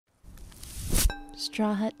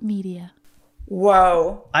Straw Hut Media.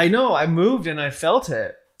 Whoa. I know. I moved and I felt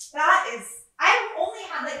it. That is... I've only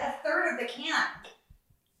had like a third of the can.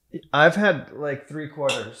 I've had like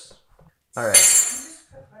 3/4. All right.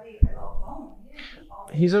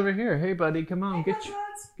 He's over here. Hey, buddy. Come on.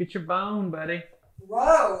 Get your bone, buddy.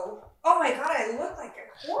 Whoa. Oh my God. I look like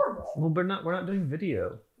a horrible. Well, we're not doing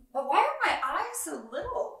video. But why are my eyes so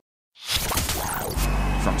little?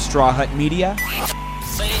 From Straw Hut Media,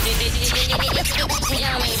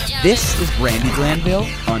 this is Brandy Glanville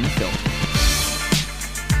Unfiltered.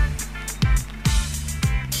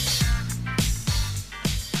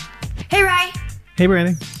 Hey, Ray. Hey,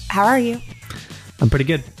 Brandy. How are you? I'm pretty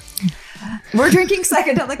good. We're drinking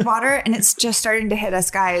psychedelic water, and it's just starting to hit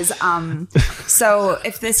us, guys. So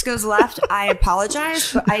if this goes left, I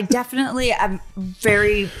apologize, but I definitely am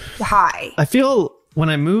very high. I feel when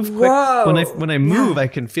I move quick, Whoa. when I move, I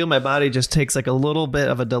can feel my body just takes like a little bit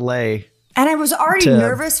of a delay. And I was already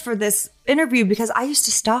nervous for this interview because I used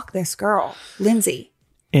to stalk this girl, Lindsey.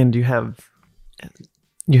 And you have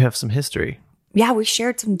some history. Yeah, we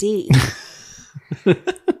shared some D.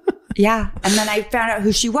 Yeah. And then I found out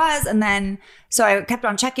who she was. And then, so I kept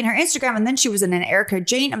on checking her Instagram. And then she was in an Erica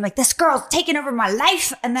Jane. I'm like, this girl's taking over my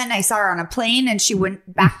life. And then I saw her on a plane and she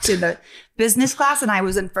went back to the business class and I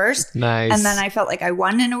was in first. Nice. And then I felt like I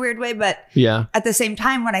won in a weird way. But yeah, at the same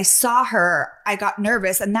time, when I saw her, I got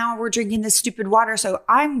nervous. And now we're drinking this stupid water. So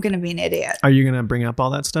I'm going to be an idiot. Are you going to bring up all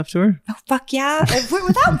that stuff to her? Oh, fuck yeah.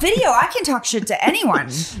 Without video, I can talk shit to anyone.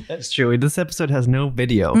 That's true. This episode has no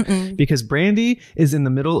video because Brandy is in the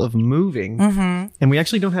middle of moving and we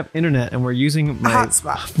actually don't have internet and we're using my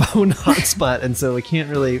phone hotspot. And so we can't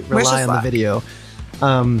really rely on the video.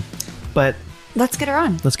 But let's get her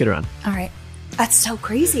on. All right. That's so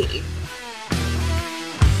crazy.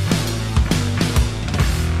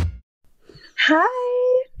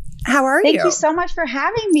 Hi. How are you? Thank you so much for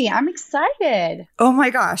having me. I'm excited. Oh my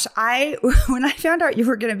gosh. When I found out you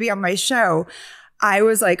were going to be on my show, I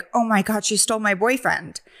was like, oh my God, she stole my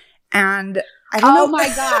boyfriend. And I don't know. Oh my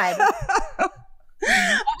God.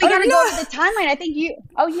 We got to go over the timeline. I think you,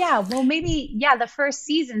 the first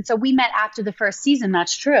season. So we met after the first season.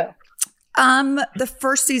 That's true. The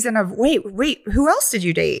first season of, wait, who else did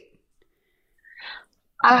you date?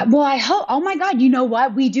 Well, I hope, oh my God, you know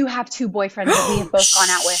what? We do have 2 boyfriends that we have both gone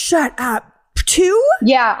out with. Shut up. 2?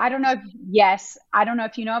 Yeah. I don't know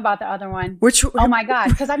if you know about the other one. Which? Oh my God.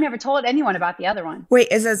 Because I've never told anyone about the other one. Wait,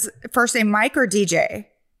 is his first name Mike or DJ?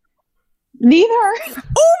 Neither.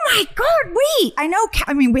 Oh my God. Wait, I know.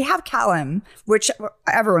 We have Callum, which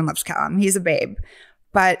everyone loves Callum. He's a babe.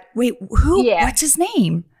 But wait, who? Yeah. What's his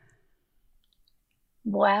name?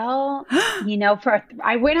 Well,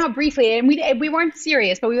 I went out briefly and we weren't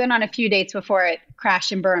serious, but we went on a few dates before it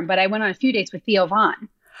crashed and burned. But I went on a few dates with Theo Vaughn.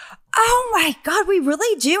 Oh my God, we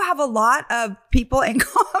really do have a lot of people in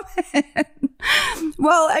common.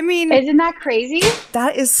 Well, I mean, isn't that crazy?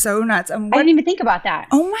 That is so nuts. I didn't even think about that.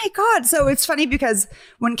 Oh my God. So it's funny because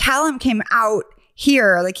when Callum came out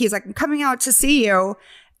here, like he's like, I'm coming out to see you.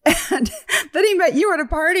 And then he met you at a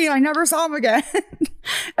party and I never saw him again.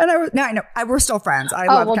 And I know. We're still friends. I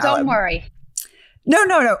love Callum. Don't worry. No.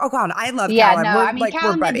 Oh God, I love Callum. Callum we're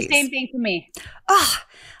did buddies. the same thing to me.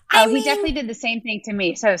 He definitely did the same thing to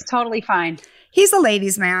me. So it's totally fine. He's a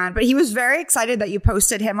ladies' man, but he was very excited that you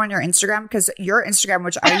posted him on your Instagram because your Instagram,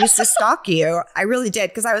 which I used to stalk you, I really did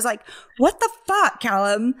because I was like, what the fuck,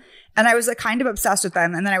 Callum? And I was like kind of obsessed with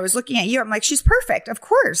them. And then I was looking at you. I'm like, she's perfect. Of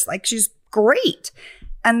course. Like she's great.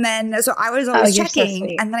 And then, so I was always checking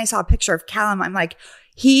so and then I saw a picture of Callum. I'm like,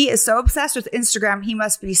 he is so obsessed with Instagram. He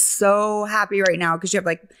must be so happy right now because you have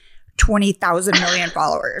like 20,000 million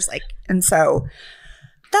followers. And so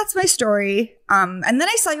that's my story. And then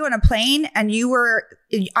I saw you on a plane and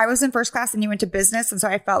I was in first class and you went to business. And so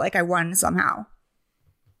I felt like I won somehow.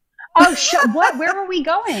 Oh, what? Where were we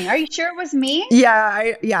going? Are you sure it was me?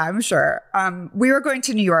 Yeah, I'm sure. We were going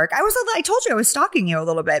to New York. I told you I was stalking you a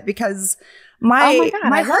little bit because my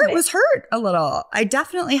heart was hurt a little. I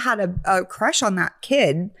definitely had a crush on that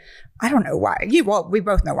kid. I don't know why. We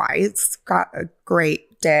both know why. It's got a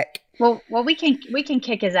great dick. Well, we can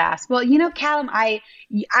kick his ass. Well, Callum,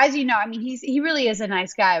 as you know, he really is a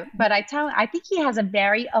nice guy, but I think he has a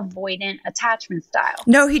very avoidant attachment style.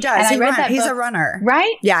 No, he does. He's a runner,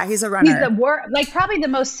 right? Yeah, he's a runner. He's probably the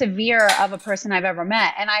most severe of a person I've ever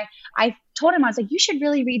met. And I told him, I was like, you should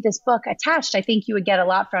really read this book, Attached. I think you would get a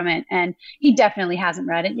lot from it. And he definitely hasn't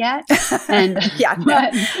read it yet. And yeah,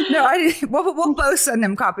 we'll both send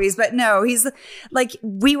him copies, but no, he's like,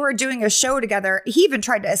 we were doing a show together. He even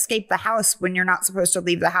tried to escape the house when you're not supposed to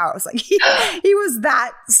leave the house. Like he was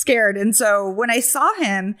that scared. And so when I saw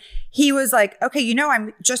him, he was like, okay, you know,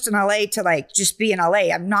 I'm just in LA to like, just be in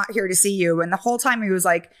LA. I'm not here to see you. And the whole time he was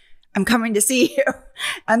like, I'm coming to see you.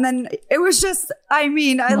 And then it was just, I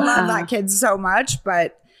mean, I love that kid so much,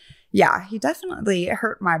 but yeah, he definitely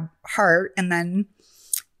hurt my heart. And then,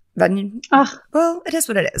 well, it is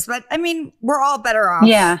what it is. But I mean, we're all better off.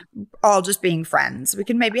 Yeah. All just being friends. We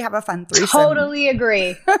can maybe have a fun threesome. Totally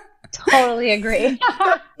agree. Totally agree.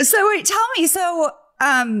 So wait, tell me. So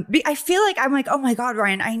I feel like I'm like, oh my God,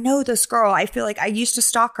 Ryan, I know this girl. I feel like I used to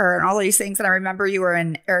stalk her and all these things. And I remember you were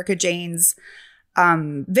in Erica Jane's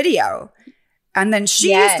video. And then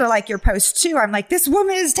she used to like your post too. I'm like, this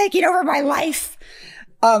woman is taking over my life.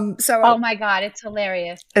 Oh my God, it's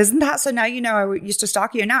hilarious. Isn't that so? Now you know I used to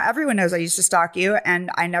stalk you. Now everyone knows I used to stalk you,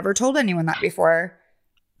 and I never told anyone that before.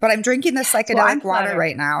 But I'm drinking this psychedelic water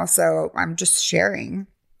right now, so I'm just sharing.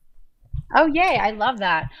 Oh yay! I love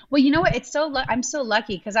that. Well, you know what? It's I'm so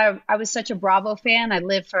lucky because I was such a Bravo fan. I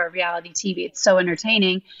live for reality TV. It's so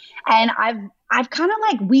entertaining, and I've kind of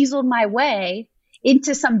like weaseled my way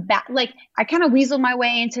into some I kind of weaseled my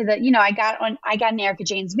way into the, you know, I got in Erica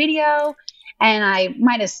Jane's video. And I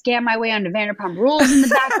might have scammed my way onto Vanderpump Rules in the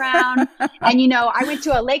background. And, you know, I went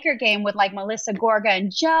to a Laker game with like Melissa, Gorga,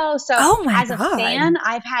 and Joe. So as a fan,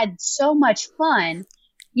 I've had so much fun,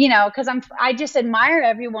 you know, because I just admire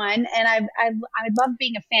everyone. And I love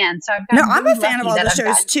being a fan. So I'm a fan of all the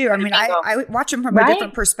shows too. I mean, I watch them from a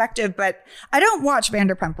different perspective, but I don't watch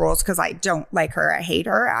Vanderpump Rules because I don't like her. I hate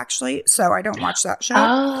her, actually. So I don't watch that show.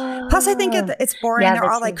 Plus, I think it's boring. Yeah, they're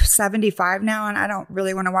all like 75 now, and I don't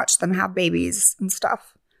really want to watch them have babies and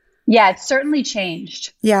stuff. Yeah, it's certainly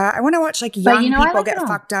changed. Yeah, I want to watch like young people get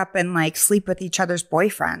fucked up and like sleep with each other's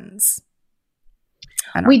boyfriends.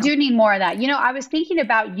 We do need more of that. You know, I was thinking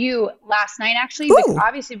about you last night, actually,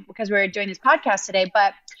 obviously because we were doing this podcast today,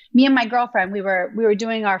 but me and my girlfriend, we were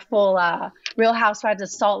doing our full Real Housewives of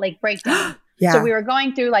Salt Lake breakdown. Yeah. So we were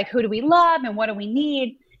going through like, who do we love and what do we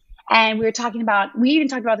need? And we even talked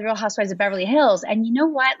about the Real Housewives of Beverly Hills. And you know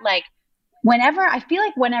what? Like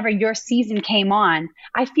whenever your season came on,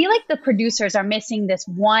 I feel like the producers are missing this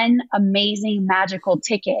one amazing magical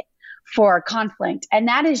ticket for conflict. And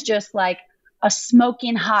that is just like a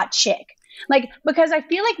smoking hot chick. Like, because I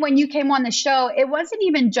feel like when you came on the show, it wasn't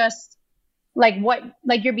even just like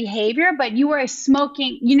your behavior, but you were you're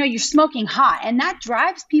smoking hot, and that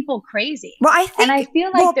drives people crazy. Well, I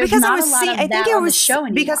feel like there's not a lot of that on the show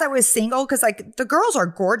anymore. Because I was single, because like the girls are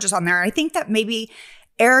gorgeous on there. I think that maybe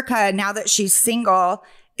Erica, now that she's single,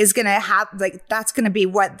 is going to have like, that's going to be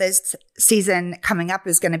what this season coming up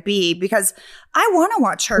is going to be, because I want to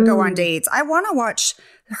watch her go on dates. I want to watch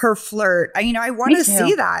her flirt. I want to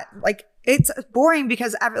see that. Like, it's boring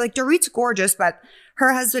because like Dorit's gorgeous, but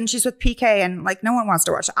her husband, she's with PK, and like no one wants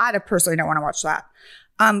to watch. I personally don't want to watch that.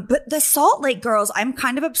 But the Salt Lake girls, I'm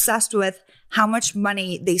kind of obsessed with how much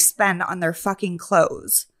money they spend on their fucking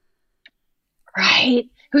clothes. Right.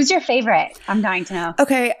 Who's your favorite? I'm dying to know.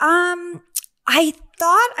 Okay. I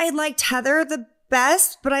thought I liked Heather the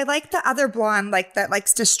best, but I like the other blonde, like that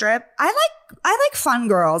likes to strip. I like fun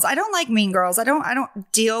girls. I don't like mean girls. I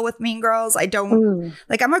don't deal with mean girls. I don't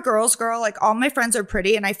like, I'm a girl's girl. Like all my friends are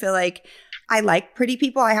pretty, and I feel like I like pretty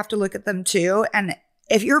people. I have to look at them too. And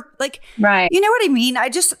if you're like, right, you know what I mean? I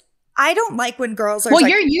don't like when girls are. Well,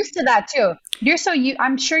 you're used to that too.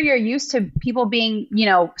 I'm sure you're used to people being,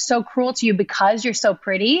 so cruel to you because you're so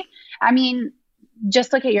pretty. I mean,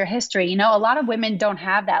 just look at your history. A lot of women don't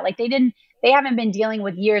have that. Like they haven't been dealing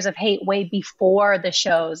with years of hate way before the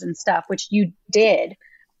shows and stuff, which you did.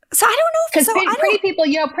 So I don't know. Because pretty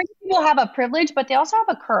people have a privilege, but they also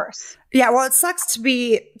have a curse. Yeah, well, it sucks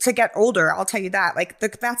to get older. I'll tell you that. Like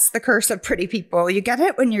that's the curse of pretty people. You get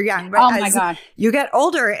it when you're young, but oh my God, you get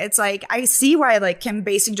older, it's like I see why like Kim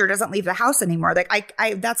Basinger doesn't leave the house anymore. Like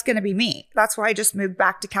I that's gonna be me. That's why I just moved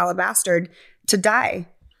back to Calabastard to die.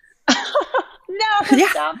 No, yeah,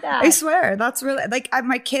 stop that. I swear. That's really like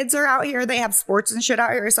my kids are out here. They have sports and shit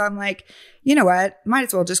out here. So I'm like, you know what? Might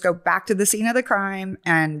as well just go back to the scene of the crime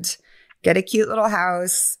and get a cute little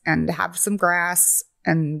house and have some grass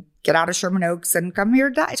and get out of Sherman Oaks and come here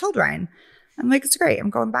to die. I told Ryan. I'm like, it's great. I'm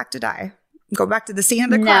going back to die. Go back to the scene of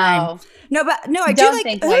the crime. No, I do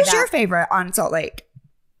like, who's your favorite on Salt Lake?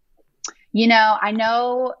 You know, I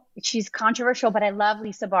know she's controversial, but I love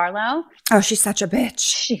Lisa Barlow. Oh, she's such a bitch.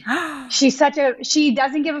 She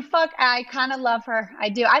doesn't give a fuck. I kind of love her. I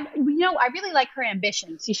do. I really like her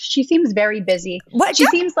ambition. She seems very busy. She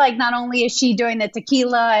seems like not only is she doing the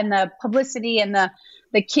tequila and the publicity and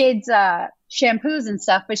the kids' shampoos and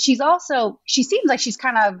stuff, but she seems like she's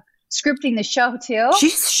kind of scripting the show too.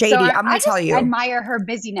 She's shady. So I'm going to tell you. I admire her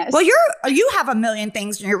busyness. Well, you have a million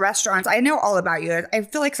things in your restaurants. I know all about you. I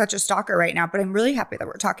feel like such a stalker right now, but I'm really happy that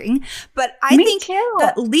we're talking. But I think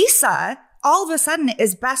that Lisa all of a sudden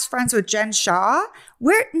is best friends with Jen Shaw.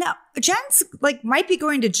 Jen's like might be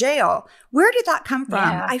going to jail. Where did that come from?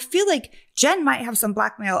 Yeah. I feel like Jen might have some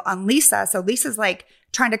blackmail on Lisa. So Lisa's like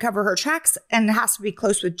trying to cover her tracks and has to be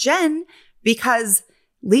close with Jen because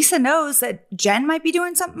Lisa knows that Jen might be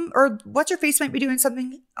doing something, or what's-her-face might be doing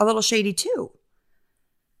something a little shady too.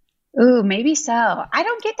 Ooh, maybe so. I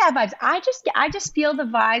don't get that vibes. I just feel the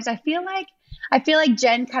vibes. I feel like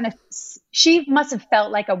Jen she must have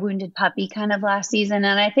felt like a wounded puppy kind of last season.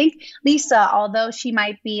 And I think Lisa, although she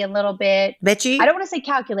might be a little bit bitchy, I don't want to say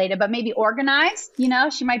calculated, but maybe organized. You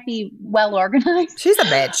know, she might be well organized. She's a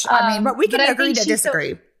bitch. I mean, but we can agree to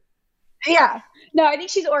disagree. Yeah. No, I think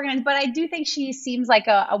she's organized, but I do think she seems like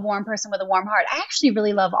a warm person with a warm heart. I actually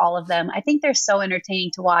really love all of them. I think they're so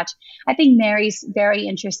entertaining to watch. I think Mary's very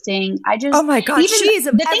interesting. Oh my God, she's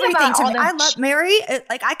everything to me. I love Mary.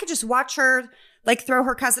 I could just watch her throw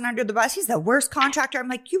her cousin under the bus. He's the worst contractor. I'm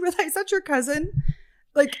like, you realize that's your cousin?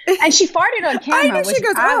 And she farted on camera. I know, she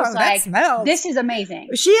goes, that smells. This is amazing.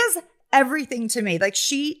 She is everything to me.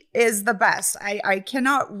 She is the best. I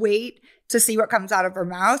cannot wait to see what comes out of her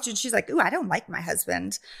mouth. And she's like, ooh, I don't like my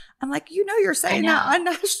husband. I'm like, you're saying that on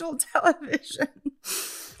national television.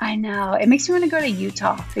 I know. It makes me want to go to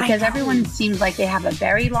Utah because everyone seems like they have a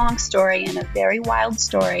very long story and a very wild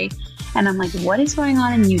story. And I'm like, what is going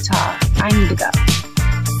on in Utah? I need to go.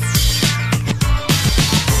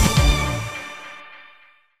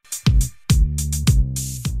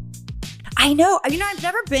 I know. I've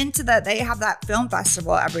never been to they have that film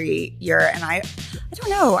festival every year. And I don't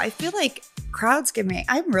know. I feel like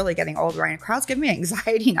I'm really getting old, Ryan. Crowds give me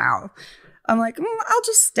anxiety now. I'm like, I'll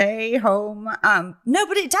just stay home. No,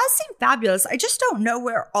 but it does seem fabulous. I just don't know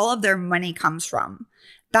where all of their money comes from.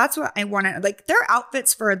 That's what I want to, their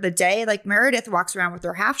outfits for the day. Meredith walks around with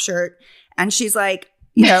her half shirt and she's like,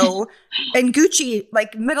 in Gucci,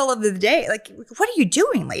 middle of the day. What are you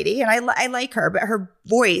doing, lady? And I like her, but her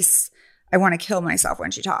voice, I want to kill myself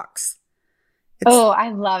when she talks. I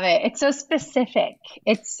love it. It's so specific.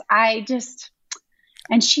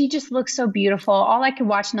 And she just looks so beautiful. All I could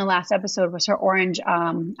watch in the last episode was her orange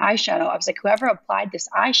eyeshadow. I was like, whoever applied this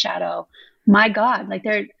eyeshadow, my God,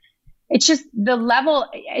 it's just the level.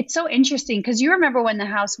 It's so interesting because you remember when the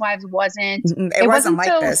Housewives wasn't like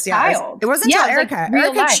so this. Styled. Yeah, it wasn't until Erica.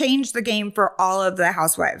 Erica changed the game for all of the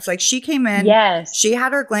Housewives. She came in. Yes. She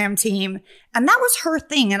had her glam team, and that was her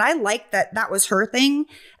thing. And I liked that was her thing.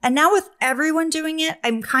 And now with everyone doing it,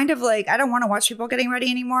 I'm kind of I don't want to watch people getting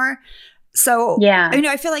ready anymore. So yeah,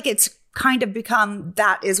 I feel like it's kind of become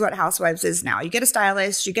that is what Housewives is now. You get a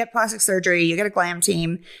stylist, you get plastic surgery, you get a glam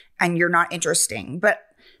team, and you're not interesting. But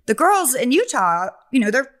the girls in Utah,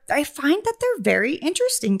 I find that they're very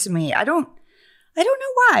interesting to me. I don't know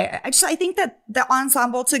why. I think that the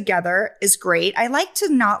ensemble together is great. I like to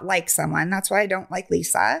not like someone. That's why I don't like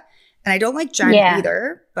Lisa. And I don't like Jen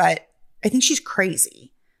either, but I think she's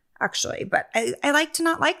crazy, actually. But I like to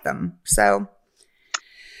not like them. So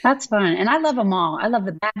that's fun. And I love them all. I love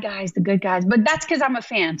the bad guys, the good guys. But that's because I'm a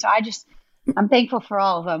fan. So I'm thankful for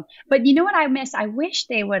all of them. But you know what I miss? I wish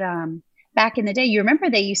they would back in the day, you remember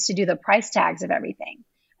they used to do the price tags of everything.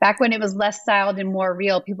 Back when it was less styled and more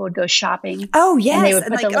real, people would go shopping. Oh, yes.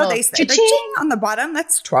 And they would put they say ching on the bottom.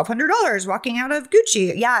 That's $1,200 walking out of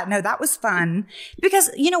Gucci. Yeah, no, that was fun. Because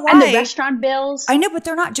you know why? And the restaurant bills. I know, but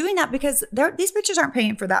they're not doing that because these bitches aren't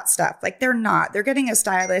paying for that stuff. They're not. They're getting a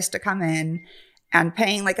stylist to come in and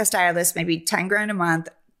paying a stylist maybe $10,000 a month.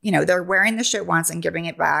 They're wearing the shit once and giving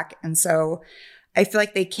it back. And so I feel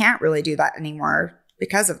like they can't really do that anymore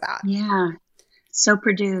because of that. Yeah. So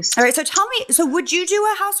produced. All right. So tell me, would you do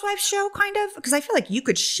a housewife show kind of? Because I feel like you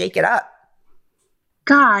could shake it up.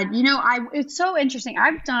 God, it's so interesting.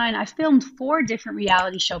 I filmed 4 different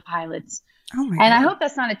reality show pilots. Oh my God. And I hope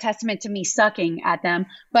that's not a testament to me sucking at them,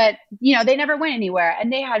 but they never went anywhere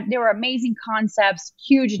and they were amazing concepts,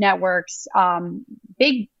 huge networks,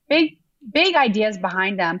 big ideas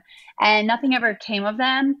behind them, and nothing ever came of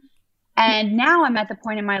them. And now I'm at the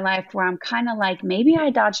point in my life where I'm kind of like, maybe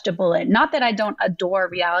I dodged a bullet. Not that I don't adore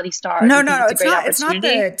reality stars. No, it's not. It's not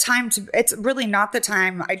the time to. It's really not the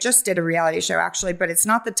time. I just did a reality show actually, but it's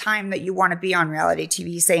not the time that you want to be on reality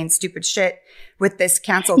TV saying stupid shit with this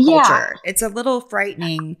cancel culture. It's a little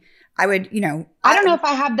frightening. I would, I don't know if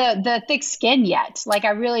I have the thick skin yet. Like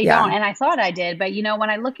I really don't. And I thought I did, but when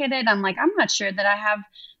I look at it, I'm like, I'm not sure that I have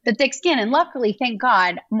the thick skin. And luckily, thank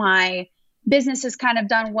God, my business has kind of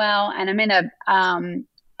done well, and I'm in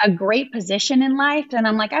a great position in life. And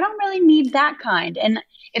I'm like, I don't really need that kind. And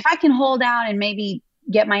if I can hold out and maybe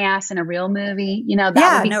get my ass in a real movie, that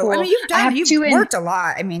would be cool. I mean, you've worked a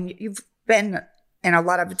lot. I mean, you've been in a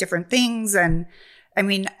lot of different things. And I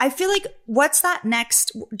mean, I feel like what's that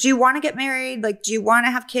next? Do you want to get married? Like, do you want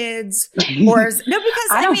to have kids? Or because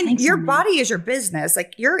I mean, your body is your business.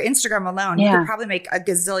 Like your Instagram alone, you could probably make $1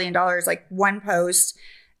 gazillion, like one post,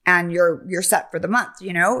 and you're set for the month,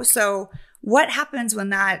 So what happens when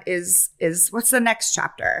that is what's the next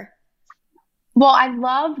chapter? Well, I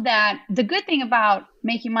love that. The good thing about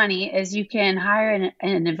making money is you can hire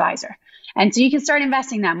an advisor. And so you can start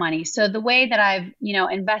investing that money. So the way that I've,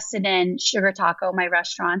 invested in Sugar Taco, my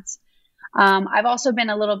restaurants, I've also been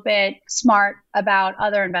a little bit smart about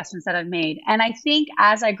other investments that I've made. And I think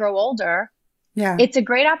as I grow older, it's a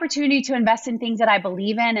great opportunity to invest in things that I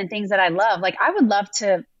believe in and things that I love. Like I would love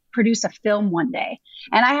to produce a film one day.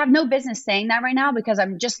 And I have no business saying that right now because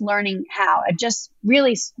I'm just learning how. I've just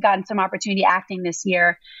really gotten some opportunity acting this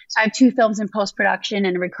year. So I have 2 films in post-production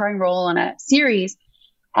and a recurring role in a series.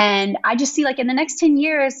 And I just see like in the next 10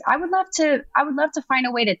 years, I would love to find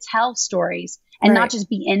a way to tell stories and not just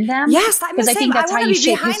be in them. Yes, I'm the same. I think that's how you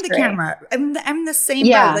shape behind history. The camera. I'm the same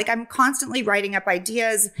boat. Like I'm constantly writing up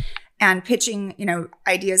ideas and pitching,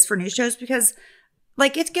 ideas for new shows because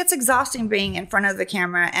like it gets exhausting being in front of the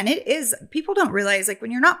camera. And it is, people don't realize like when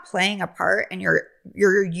you're not playing a part and you're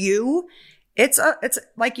you, it's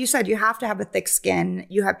like you said, you have to have a thick skin.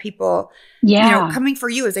 You have people, coming for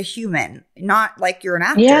you as a human, not like you're an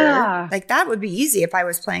actor. Yeah. Like that would be easy if I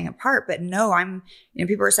was playing a part, but no,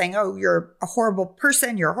 people are saying, oh, you're a horrible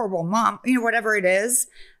person. You're a horrible mom, whatever it is.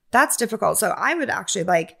 That's difficult. So I would actually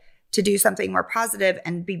like to do something more positive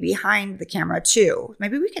and be behind the camera too.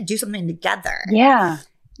 Maybe we could do something together. Yeah.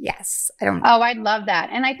 Yes. I don't know. Oh, I'd love that.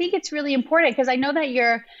 And I think it's really important because I know that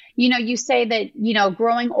you say that,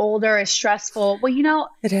 growing older is stressful. Well,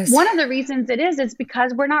 it is. One of the reasons it is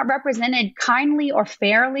because we're not represented kindly or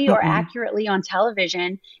fairly or accurately on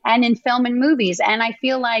television and in film and movies. And I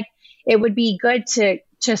feel like it would be good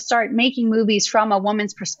to start making movies from a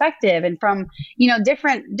woman's perspective and from,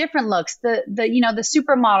 different looks, the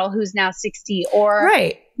supermodel who's now 60 or,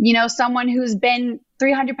 someone who's been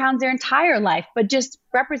 300 pounds their entire life, but just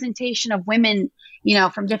representation of women,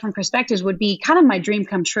 from different perspectives would be kind of my dream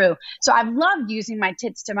come true. So I've loved using my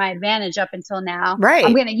tits to my advantage up until now. Right.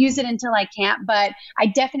 I'm going to use it until I can't, but I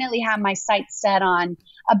definitely have my sights set on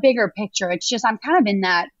a bigger picture. It's just, I'm kind of in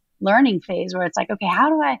that learning phase where it's like, okay, how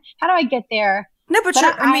do I get there? No, but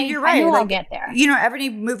you're right. I know like, I'll get there. Every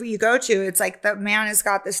movie you go to, it's like the man has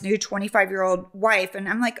got this new 25-year-old wife. And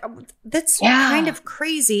I'm like, oh, that's kind of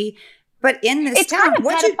crazy. But in this town, it's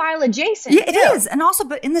kind of pedophile adjacent. Yeah, it is. And also,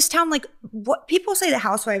 but in this town, like what people say the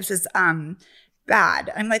Housewives is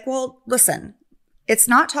bad. I'm like, well, listen, it's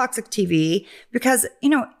not toxic TV because,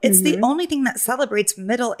 it's the only thing that celebrates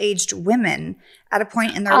middle-aged women at a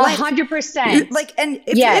point in their life. 100%. Like, and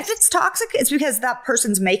if it's toxic, it's because that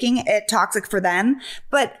person's making it toxic for them.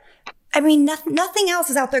 But I mean, nothing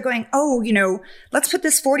else is out there going, oh, let's put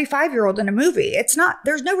this 45-year-old in a movie. It's not,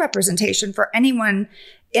 there's no representation for anyone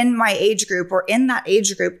in my age group or in that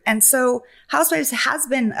age group. And so Housewives has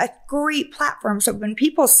been a great platform. So when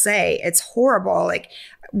people say it's horrible, like,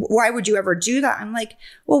 why would you ever do that? I'm like,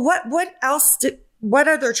 well, what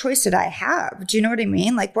other choice did I have? Do you know what I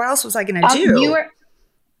mean? Like, what else was I going to do?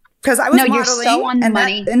 Because I was modeling you're so on the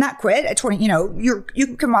money. And that quit at 20,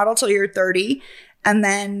 you can model till you're 30 and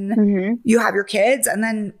then you have your kids. And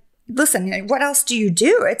then listen, what else do you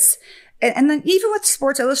do? And then even with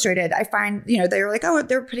Sports Illustrated, I find, they were like, oh,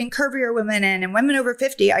 they're putting curvier women in and women over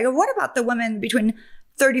 50. I go, what about the women between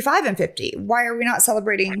 35 and 50? Why are we not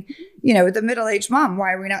celebrating, the middle-aged mom?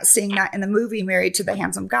 Why are we not seeing that in the movie Married to the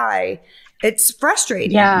Handsome Guy? It's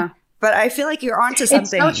frustrating. Yeah. But I feel like you're onto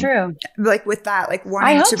something. It's so true. Like with that, like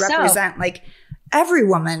wanting to represent like every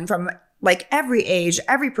woman from like every age,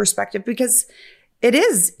 every perspective, because it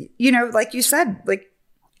is, like you said, like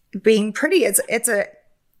being pretty, it's a,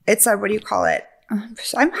 what do you call it?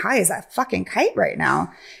 I'm high as that fucking kite right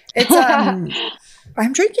now. It's,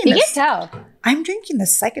 I'm drinking you this. can tell. I'm drinking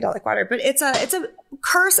this psychedelic water, but it's a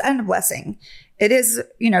curse and a blessing. It is,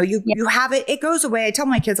 you have it. It goes away. I tell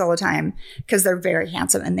my kids all the time because they're very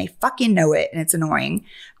handsome and they fucking know it, and it's annoying.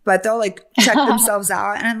 But they'll like check themselves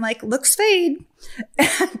out, and I'm like, looks fade.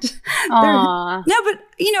 And no, but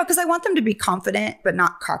because I want them to be confident but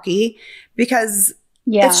not cocky, because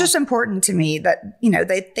it's just important to me that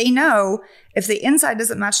they know if the inside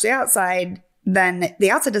doesn't match the outside, then the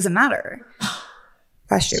outside doesn't matter.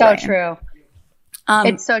 So true.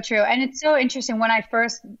 It's so true. And it's so interesting. When I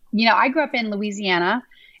first, I grew up in Louisiana.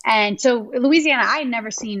 And so Louisiana, I had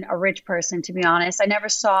never seen a rich person, to be honest. I never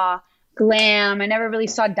saw glam. I never really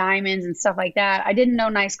saw diamonds and stuff like that. I didn't know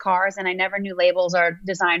nice cars, and I never knew labels or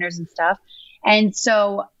designers and stuff. And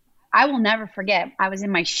so I will never forget, I was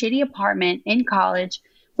in my shitty apartment in college,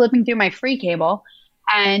 flipping through my free cable.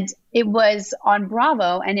 And it was on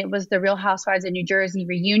Bravo, and it was the Real Housewives of New Jersey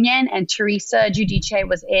reunion. And Teresa Giudice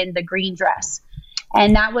was in the green dress.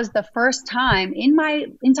 And that was the first time in my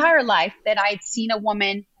entire life that I'd seen a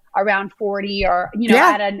woman around 40 or,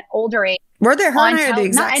 at an older age. Were there her and I are the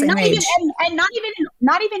exact same age.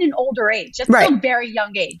 Not even an older age, just a very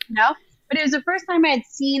young age, But it was the first time I had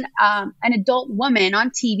seen an adult woman on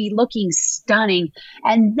TV looking stunning.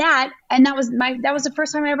 And that was the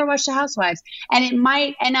first time I ever watched The Housewives. And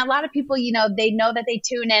and a lot of people, they know that they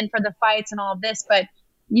tune in for the fights and all of this, but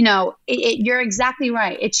you're exactly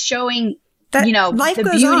right. It's showing that life the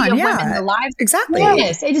beauty of women, the lives. Exactly.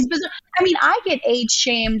 Yes, it is bizarre. I mean, I get age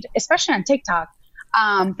shamed, especially on TikTok,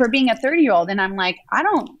 for being a 30-year-old. And I'm like, I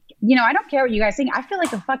don't care what you guys think. I feel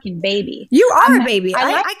like a fucking baby. You are a baby. I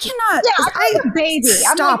cannot. Yeah, I'm like a baby.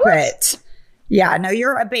 Stop it. Yeah, no,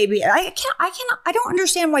 you're a baby. I don't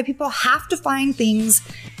understand why people have to find things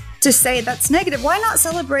to say that's negative. Why not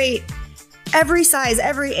celebrate every size,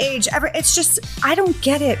 every age, it's just, I don't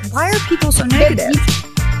get it. Why are people so negative?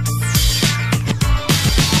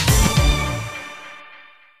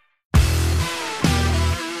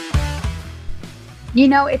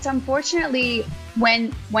 It's unfortunately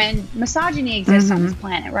when misogyny exists on this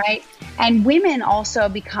planet, right? And women also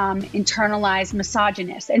become internalized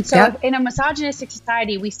misogynists. And so in a misogynistic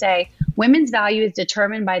society, we say women's value is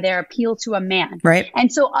determined by their appeal to a man. Right.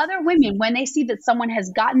 And so other women, when they see that someone has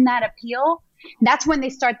gotten that appeal, that's when they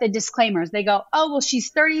start the disclaimers. They go, oh, well,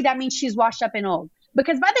 she's 30. That means she's washed up and old.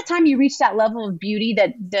 Because by the time you reach that level of beauty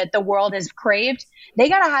that the world has craved, they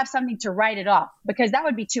got to have something to write it off, because that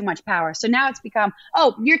would be too much power. So now it's become,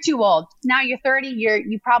 oh, you're too old. Now you're 30.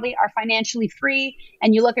 You probably are financially free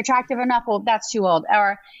and you look attractive enough. Well, that's too old.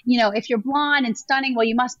 Or, if you're blonde and stunning, well,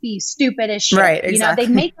 you must be stupid as shit. Right, exactly.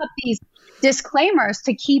 They make up these disclaimers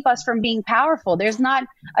to keep us from being powerful. There's not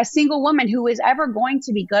a single woman who is ever going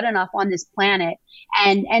to be good enough on this planet.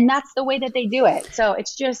 And that's the way that they do it. So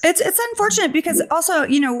it's just, it's unfortunate, because also,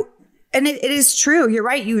 and it is true. You're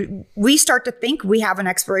right. We start to think we have an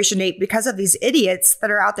expiration date because of these idiots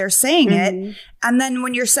that are out there saying it. And then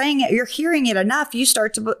when you're saying it, you're hearing it enough, you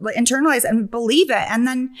start to internalize and believe it. And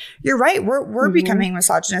then you're right. We're becoming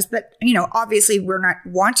misogynist, but obviously we're not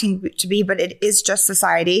wanting to be, but it is just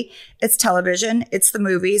society. It's television. It's the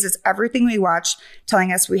movies. It's everything we watch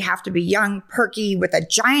telling us we have to be young, perky with a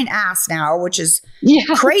giant ass now, which is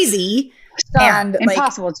crazy. And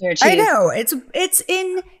impossible to achieve. I know, it's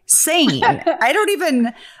insane.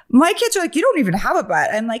 My kids are like, you don't even have a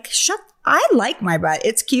butt. I'm like, I like my butt.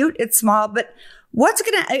 It's cute. It's small, but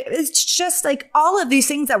it's just like all of these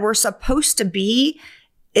things that we're supposed to be.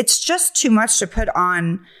 It's just too much to put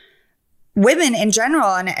on women in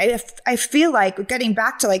general. And I feel like getting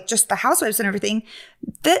back to like just the housewives and everything,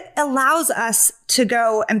 that allows us to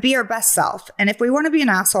go and be our best self. And if we want to be an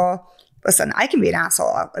asshole, listen, I can be an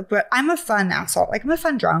asshole, but I'm a fun asshole. Like, I'm a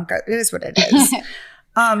fun drunk. It is what it is.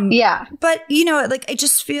 Yeah. But, I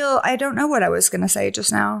just feel, I don't know what I was going to say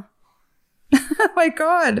just now. Oh my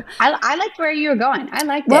God. I liked where you were going. I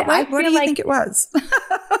liked it. What do you think it was?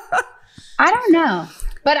 I don't know.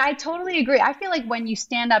 But I totally agree. I feel like when you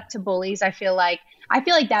stand up to bullies, I feel like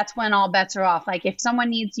that's when all bets are off. Like, if someone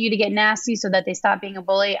needs you to get nasty so that they stop being a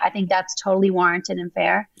bully, I think that's totally warranted and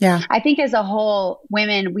fair. Yeah. I think as a whole,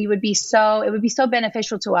 women, it would be so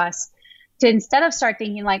beneficial to us to, instead of start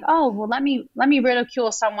thinking like, oh, well, let me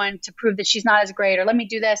ridicule someone to prove that she's not as great, or let me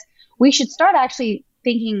do this. We should start actually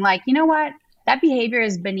thinking like, you know what? That behavior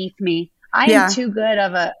is beneath me. I am too good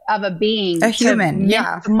of a being, a human,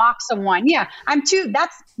 to mock someone. Yeah,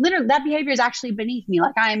 that's literally, that behavior is actually beneath me.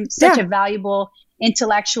 Like, I'm such a valuable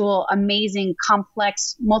intellectual, amazing,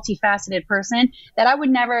 complex, multifaceted person that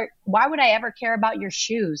why would I ever care about your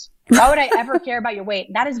shoes? Why would I ever care about your weight?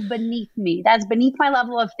 That is beneath me. That's beneath my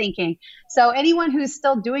level of thinking. So anyone who's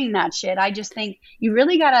still doing that shit, I just think you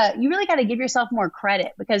really gotta give yourself more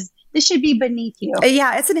credit, because this should be beneath you.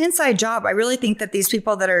 Yeah, it's an inside job. I really think that these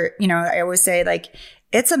people that are, I always say, like,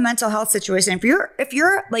 it's a mental health situation. If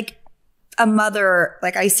you're like a mother,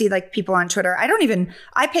 like I see like people on Twitter,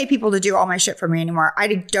 I pay people to do all my shit for me anymore. I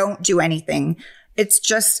don't do anything. It's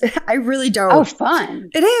just, I really don't. Oh, fun.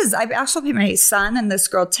 It is. I've also paid my son and this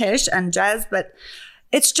girl Tish and Jez, but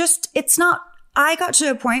it's not, I got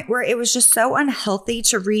to a point where it was just so unhealthy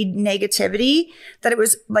to read negativity that it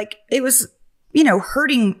was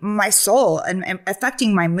hurting my soul and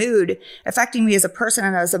affecting my mood, affecting me as a person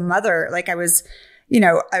and as a mother. Like I was,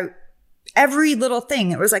 every little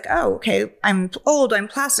thing, it was like, oh, okay, I'm old, I'm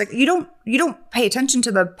plastic. You don't pay attention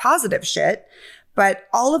to the positive shit, but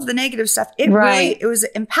all of the negative stuff, it was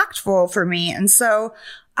impactful for me. And so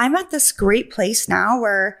I'm at this great place now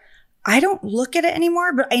where I don't look at it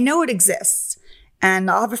anymore, but I know it exists. And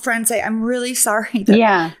I'll have a friend say, I'm really sorry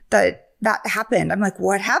that happened. I'm like,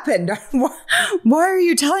 what happened? Why are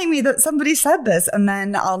you telling me that somebody said this? And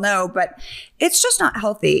then I'll know, but it's just not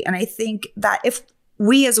healthy. And I think that if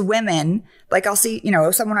we as women, like I'll see,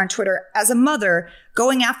 someone on Twitter as a mother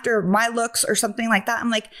going after my looks or something like that. I'm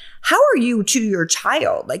like, how are you to your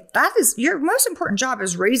child? Like that is your most important job,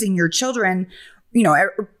 is raising your children,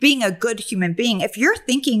 being a good human being. If you're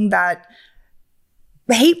thinking that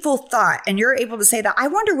hateful thought and you're able to say that, I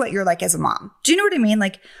wonder what you're like as a mom. Do you know what I mean?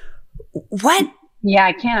 Like what? Yeah,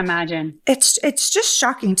 I can't imagine. It's just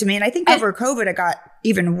shocking to me. And I think over COVID, it got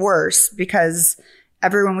even worse because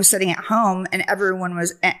everyone was sitting at home and everyone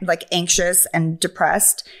was like anxious and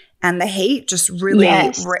depressed, and the hate just really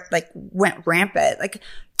went rampant. Like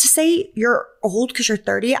to say you're old because you're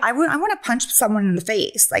 30, I want to punch someone in the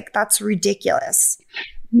face. Like that's ridiculous.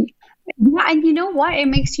 Yeah, and you know what? It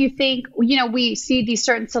makes you think, we see these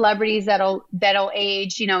certain celebrities that'll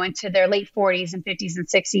age, into their late 40s and 50s and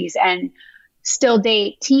 60s and still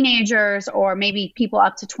date teenagers or maybe people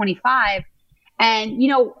up to 25. And,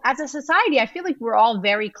 as a society, I feel like we're all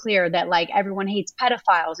very clear that like everyone hates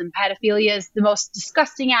pedophiles and pedophilia is the most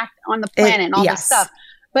disgusting act on the planet and all this stuff.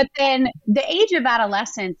 But then the age of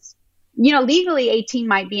adolescence, legally 18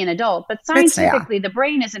 might be an adult, but scientifically the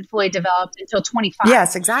brain isn't fully developed until 25.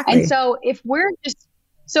 Yes, exactly. And so if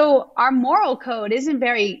our moral code isn't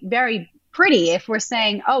very, very pretty if we're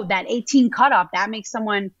saying, oh, that 18 cutoff, that makes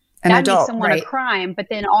someone a crime, but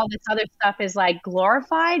then all this other stuff is like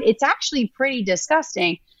glorified. It's actually pretty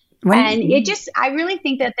disgusting. I really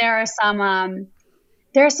think that there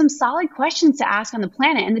are some solid questions to ask on the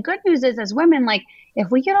planet. And the good news is, as women, like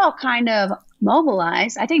if we could all kind of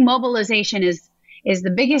mobilize, I think mobilization is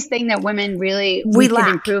the biggest thing that women really can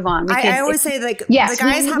improve on. I always say the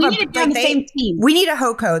guys we need a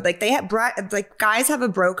hoe code. Like guys have a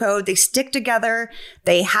bro code. They stick together.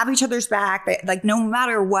 They have each other's back. No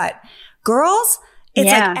matter what. Girls, it's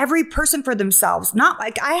like every person for themselves. Not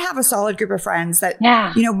like I have a solid group of friends that,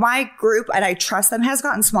 my group, and I trust them, has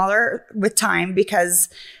gotten smaller with time because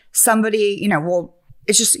somebody,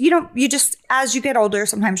 it's just, you just, as you get older,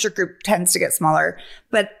 sometimes your group tends to get smaller,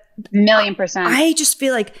 but 1,000,000%. I just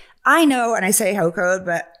feel like I know, and I say hoe code,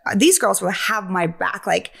 but these girls will have my back.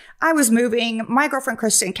 Like I was moving, my girlfriend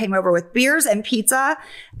Kristen came over with beers and pizza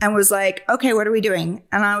and was like, okay, what are we doing?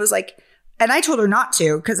 And I was like, and I told her not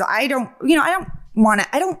to, because I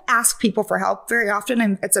don't ask people for help very often.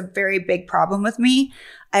 And it's a very big problem with me.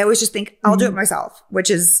 I always just think I'll do it myself, which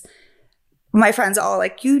is my friends all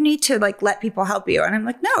like, you need to like let people help you. And I'm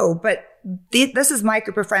like, no, but this is my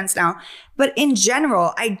group of friends now. But in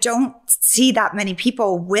general, I don't see that many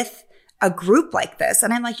people with a group like this.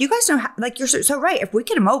 And I'm like, you guys don't like, you're so right. If we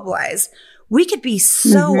could mobilize, we could be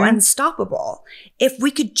so unstoppable if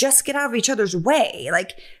we could just get out of each other's way.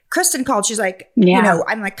 Like Kristen called, she's like,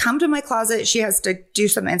 I'm like, come to my closet. She has to do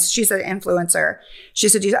some, she's an influencer. She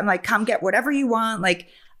has to do, I'm like, come get whatever you want. Like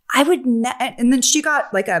I would, and then she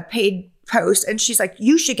got like a paid post and she's like,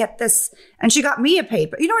 you should get this. And she got me a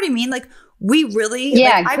paid, but you know what I mean? Like we really,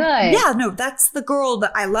 good. That's the girl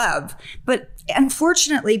that I love. But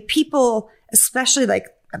unfortunately, people, especially like,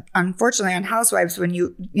 unfortunately on Housewives, when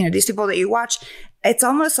these people that you watch, it's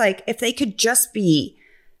almost like if they could just be,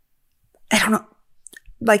 I don't know,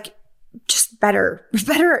 like just better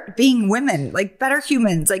being women, like better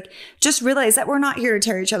humans, like just realize that we're not here to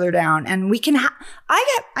tear each other down. And we can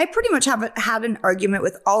I pretty much have had an argument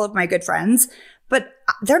with all of my good friends, but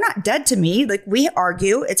they're not dead to me. Like, we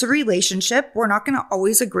argue. It's a relationship. We're not going to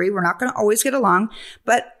always agree. We're not going to always get along,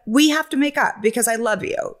 but we have to make up because I love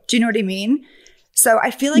you. Do you know what I mean? So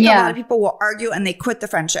I feel like a lot of people will argue and they quit the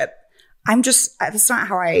friendship. That's not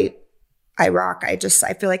how I rock. I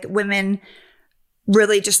feel like women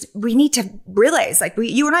really we need to realize, like,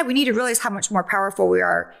 you and I, we need to realize how much more powerful we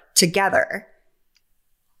are together.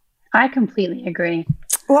 I completely agree.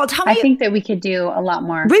 Well, tell me. I think that we could do a lot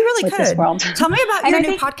more. We really with could. This world. Tell me about your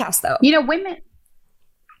new podcast, though. You know,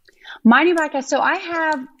 my new podcast. So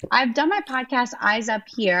I've done my podcast, Eyes Up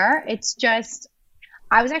Here. It's just,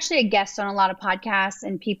 I was actually a guest on a lot of podcasts,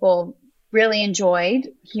 and people really enjoyed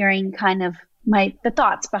hearing kind of the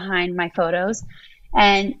thoughts behind my photos,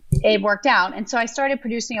 and it worked out. And so I started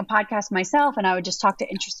producing a podcast myself, and I would just talk to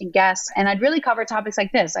interesting guests, and I'd really cover topics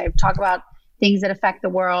like this. I talk about things that affect the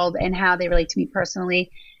world and how they relate to me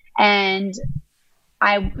personally. And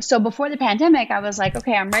so before the pandemic, I was like,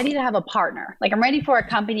 okay, I'm ready to have a partner. Like, I'm ready for a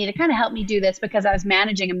company to kind of help me do this, because I was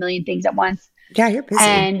managing a million things at once. Yeah, you're busy.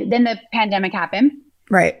 And then the pandemic happened.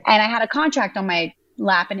 Right. And I had a contract on my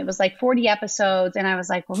lap, and it was like 40 episodes. And I was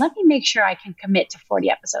like, well, let me make sure I can commit to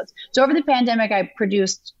 40 episodes. So over the pandemic, I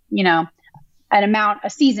produced, a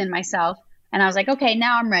season myself. And I was like, okay,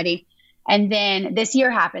 now I'm ready. And then this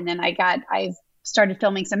year happened, and I started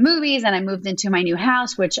filming some movies, and I moved into my new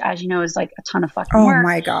house, which, as you know, is like a ton of fucking work. Oh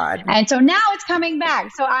my God. And so now it's coming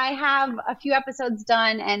back. So I have a few episodes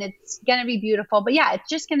done, and it's going to be beautiful. But yeah, it's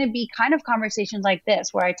just going to be kind of conversations like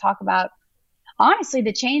this, where I talk about, honestly,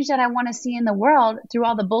 the change that I want to see in the world through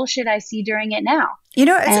all the bullshit I see during it now.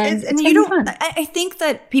 I think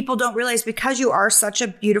that people don't realize, because you are such a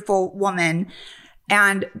beautiful woman,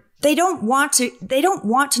 and they don't want to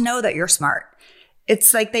know that you're smart.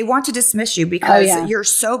 It's like they want to dismiss you because you're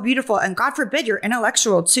so beautiful, and God forbid you're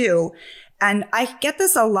intellectual too. And I get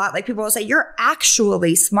this a lot. Like, people will say, you're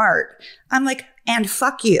actually smart. I'm like, and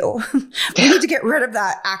fuck you. We need to get rid of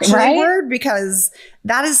that actually word, because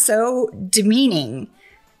that is so demeaning.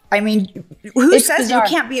 I mean, who says bizarre. You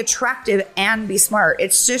can't be attractive and be smart?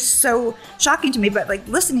 It's just so shocking to me. But like,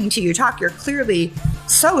 listening to you talk, you're clearly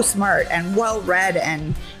so smart and well-read.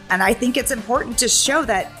 And I think it's important to show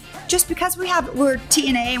that just because we're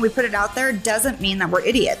TNA and we put it out there doesn't mean that we're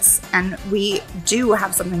idiots. And we do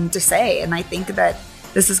have something to say. And I think that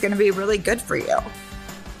this is going to be really good for you.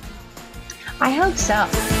 I hope so.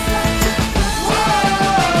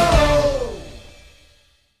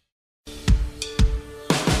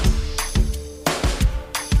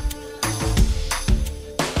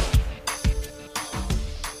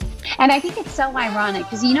 And I think it's so ironic,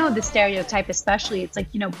 because the stereotype, especially, it's like,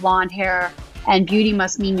 blonde hair and beauty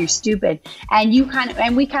must mean you're stupid. And we kind of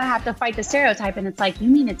have to fight the stereotype. And it's like, you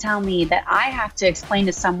mean to tell me that I have to explain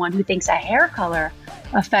to someone who thinks a hair color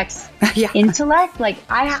affects intellect? Like,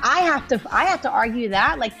 I have to argue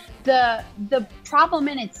that. Like, the problem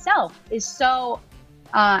in itself is so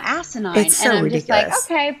asinine. It's so and I'm ridiculous. Just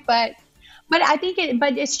like, okay, but I think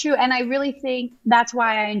but it's true. And I really think that's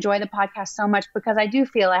why I enjoy the podcast so much, because I do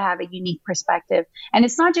feel I have a unique perspective. And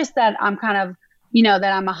it's not just that I'm kind of,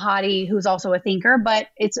 that I'm a hottie who's also a thinker, but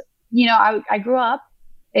it's, I grew up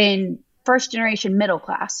in first generation middle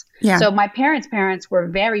class. Yeah. So my parents were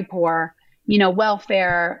very poor,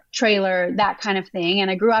 welfare, trailer, that kind of thing.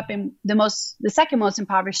 And I grew up in the second most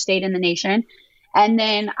impoverished state in the nation. And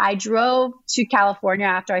then I drove to California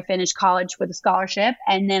after I finished college with a scholarship.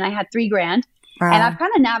 And then I had $3,000. Wow. And I've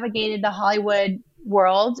kind of navigated the Hollywood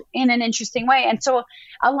world in an interesting way. And so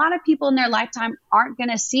a lot of people in their lifetime aren't going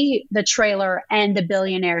to see the trailer and the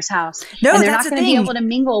billionaire's house. No, and they're not going to be able to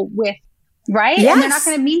mingle with, right? Yes. And they're not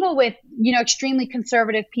going to mingle with, extremely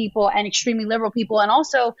conservative people and extremely liberal people, and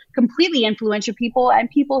also completely influential people and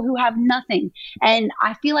people who have nothing. And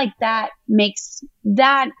I feel like that's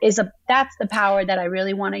the power that I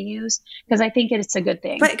really want to use, because I think it's a good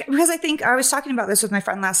thing. But because I think I was talking about this with my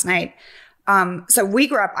friend last night. So I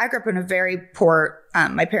grew up in a very poor,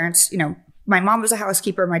 my parents, my mom was a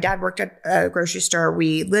housekeeper. My dad worked at a grocery store.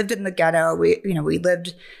 We lived in the ghetto. We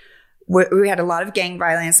had a lot of gang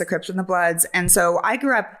violence, the Crips and the Bloods. And so I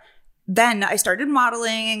grew up, then I started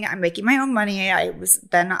modeling. I'm making my own money. I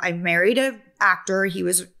married an actor. He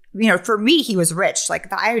was, for me, he was rich.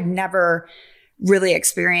 Like, I had never really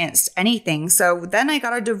experienced anything. So then I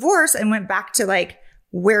got a divorce and went back to like,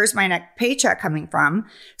 where's my next paycheck coming from?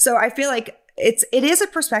 So I feel like it is a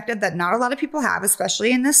perspective that not a lot of people have,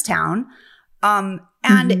 especially in this town.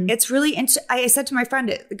 And it's really, I said to my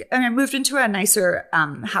friend, and I moved into a nicer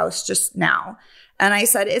house just now. And I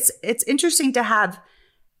said, it's interesting to have,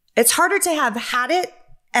 it's harder to have had it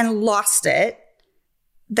and lost it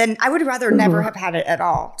then I would rather never have had it at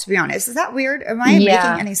all, to be honest. Is that weird? Am I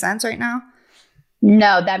making any sense right now?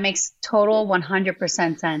 No, that makes total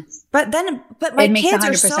 100% sense. But my kids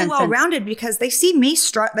are so well-rounded because they see me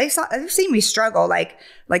struggle,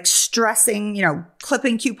 like stressing, you know,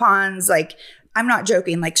 clipping coupons, like, I'm not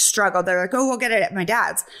joking, like struggle. They're like, oh, we'll get it at my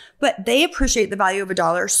dad's. But they appreciate the value of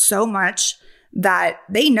 $1 so much that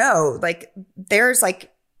they know, like, there's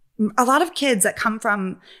like a lot of kids that come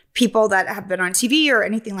from people that have been on TV or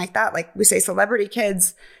anything like that. Like we say celebrity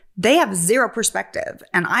kids, they have zero perspective.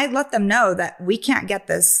 And I let them know that we can't get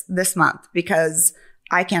this month because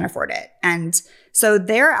I can't afford it. And so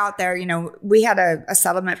they're out there, you know, we had a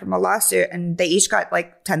settlement from a lawsuit and they each got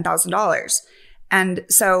like $10,000. And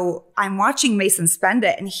so I'm watching Mason spend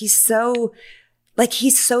it and he's so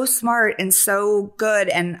smart and so good.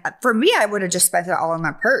 And for me, I would have just spent it all in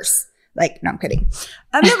my purse. Like, no, I'm kidding.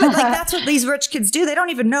 No, but like, that's what these rich kids do. They don't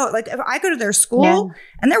even know. Like, if I go to their school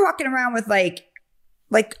and they're walking around with like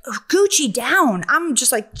Gucci down, I'm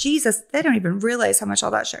just like, Jesus, they don't even realize how much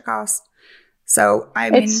all that shit costs. So, I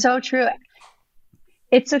mean. It's so true.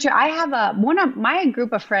 It's so true. I have one of my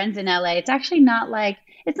group of friends in LA. It's actually not like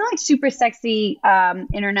super sexy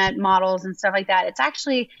internet models and stuff like that. It's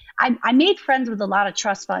actually, I made friends with a lot of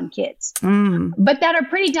trust fund kids, but that are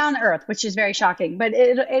pretty down to earth, which is very shocking. But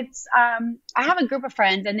it's I have a group of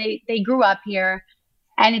friends and they grew up here,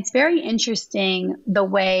 and it's very interesting the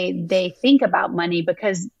way they think about money,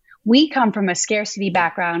 because we come from a scarcity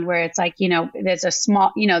background where it's like, you know, there's a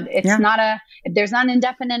small, you know, it's there's not an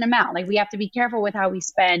indefinite amount. Like we have to be careful with how we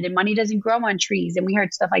spend, and money doesn't grow on trees. And we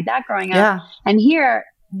heard stuff like that growing up. And here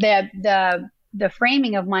the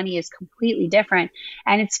framing of money is completely different.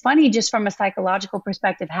 And it's funny just from a psychological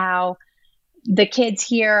perspective, how the kids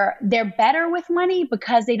here, they're better with money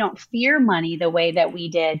because they don't fear money the way that we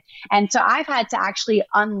did. And so I've had to actually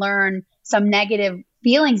unlearn some negative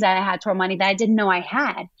feelings that I had toward money that I didn't know I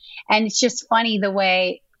had. And it's just funny the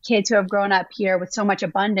way kids who have grown up here with so much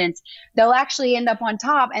abundance, they'll actually end up on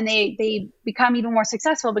top, and they become even more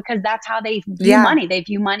successful because that's how they view money. They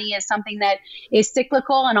view money as something that is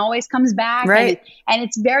cyclical and always comes back. Right. And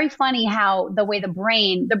it's very funny how the way the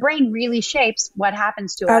brain really shapes what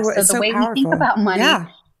happens to us. So the way we think about money.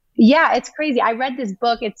 Yeah, it's crazy. I read this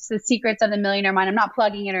book. It's The Secrets of the Millionaire Mind. I'm not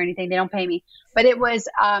plugging it or anything. They don't pay me. But it was,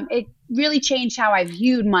 it really changed how I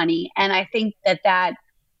viewed money. And I think that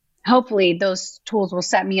hopefully those tools will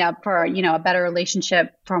set me up for, you know, a better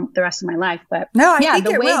relationship for the rest of my life. But no, I think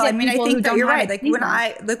it will. I mean, I think that you're right.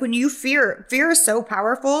 Like when you fear is so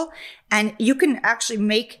powerful, and you can actually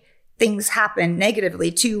make things happen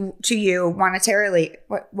negatively to you monetarily.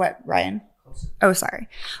 What, Ryan? Oh, sorry.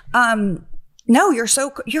 No, you're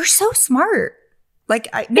so smart. Like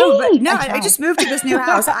I just moved to this new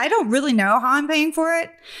house. I don't really know how I'm paying for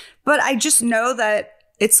it, but I just know that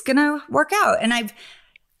it's going to work out. And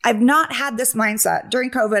I've not had this mindset. During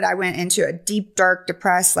COVID, I went into a deep, dark,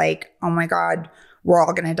 depressed, like, oh my God, we're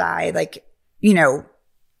all going to die. Like, you know,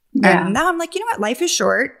 and now I'm like, you know what? Life is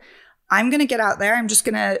short. I'm going to get out there. I'm just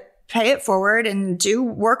going to pay it forward and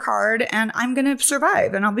work hard, and I'm going to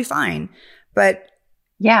survive and I'll be fine. But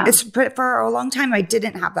but for a long time, I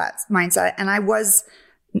didn't have that mindset, and I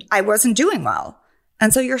wasn't doing well.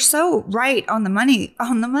 And so you're so right on the money,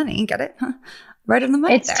 get it? Huh? Right on the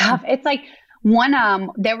money. It's tough. It's like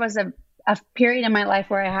there was a period in my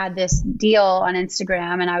life where I had this deal on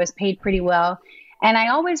Instagram and I was paid pretty well. And I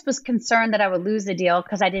always was concerned that I would lose the deal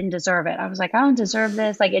because I didn't deserve it. I was like, I don't deserve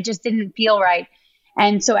this. Like, it just didn't feel right.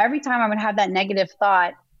 And so every time I would have that negative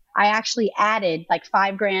thought, I actually added like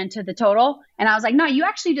 $5,000 to the total. And I was like, no, you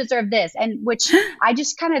actually deserve this. And which I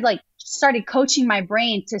just kind of like started coaching my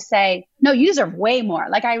brain to say, no, you deserve way more.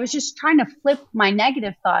 Like, I was just trying to flip my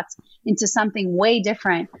negative thoughts into something way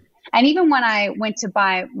different. And even when I went to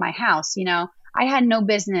buy my house, you know, I had no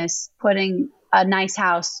business putting a nice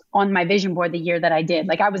house on my vision board the year that I did.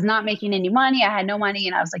 Like, I was not making any money. I had no money.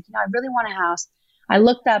 And I was like, you know, I really want a house. I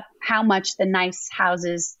looked up how much the nice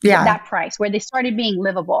houses, that price, where they started being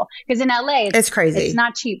livable. Because in LA, it's crazy. It's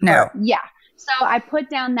not cheap. So I put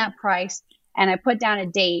down that price and I put down a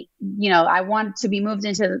date. You know, I wanted to be moved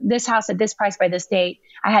into this house at this price by this date.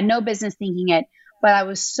 I had no business thinking it, but I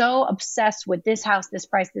was so obsessed with this house, this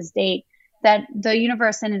price, this date, that the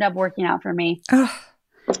universe ended up working out for me. So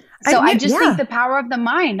I just think the power of the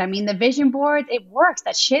mind. I mean, the vision board, it works.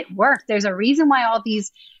 That shit works. There's a reason why all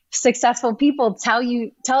these successful people tell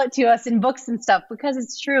it to us in books and stuff, because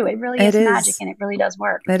it's true. It really is magic, and it really does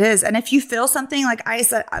work. It is. And if you feel something, like I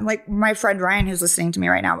said, like my friend Ryan, who's listening to me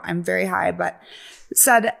right now, I'm very high, but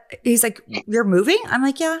he's like, you're moving? I'm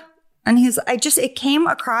like, yeah. And it came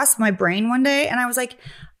across my brain one day, and I was like,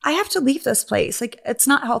 I have to leave this place. Like, it's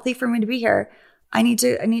not healthy for me to be here. I need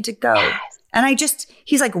to go. Yes. And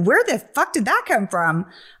he's like, where the fuck did that come from?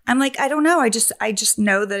 I'm like, I don't know. I just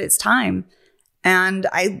know that it's time. And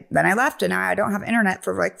then I left, and I don't have internet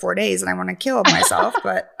for like 4 days, and I want to kill myself,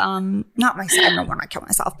 but not myself. I don't want to kill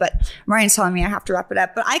myself, but Ryan's telling me I have to wrap it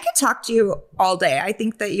up. But I could talk to you all day. I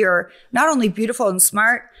think that you're not only beautiful and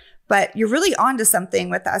smart, but you're really onto something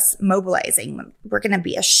with us mobilizing. We're going to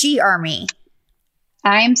be a she army.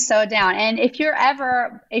 I am so down. And if you're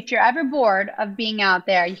ever bored of being out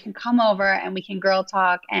there, you can come over and we can girl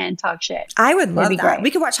talk and talk shit. I would love that. Great. We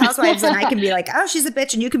could watch Housewives and I can be like, oh, she's a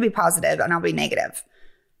bitch, and you can be positive and I'll be negative.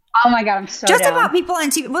 Oh my God, I'm so just down. About people on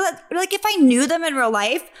TV. Well, like if I knew them in real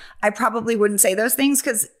life, I probably wouldn't say those things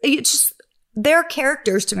because it's just they're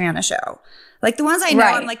characters to me on a show. Like the ones I know,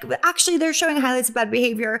 I'm like, actually, they're showing highlights of bad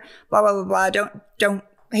behavior. Blah blah blah blah. Don't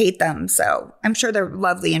hate them. So I'm sure they're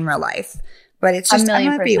lovely in real life. But it's just,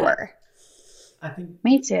 I'm a viewer.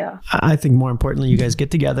 Me too. I think more importantly, you guys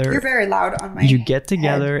get together. You're very loud on my You get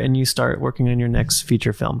together and you start working on your next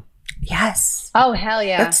feature film. Yes. Oh, hell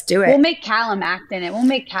yeah. Let's do it. We'll make Callum act in it. We'll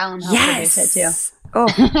make Callum help produce it too. Oh,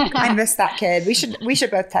 I miss that kid. We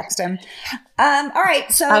should both text him. All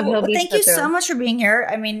right. So thank you so much for being here.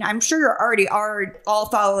 I mean, I'm sure you're already all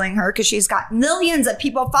following her because she's got millions of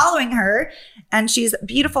people following her, and she's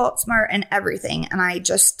beautiful, smart, and everything. And I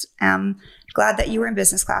just am glad that you were in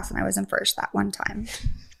business class and I was in first that one time.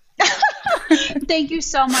 Thank you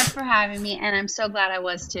so much for having me, and I'm so glad I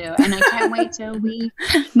was too. And I can't wait till we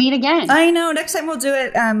meet again. I know. Next time we'll do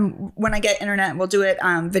it when I get internet. We'll do it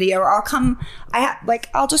video. Or I'll come.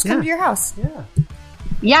 I'll just come to your house.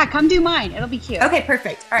 Yeah, come do mine. It'll be cute. Okay,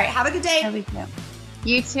 perfect. All right. Have a good day. It'll be cute.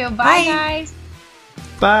 You too. Bye, guys.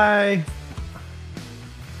 Bye.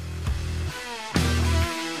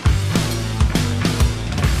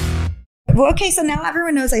 Well, okay, so now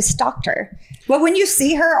everyone knows I stalked her. Well, when you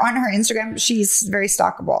see her on her Instagram, she's very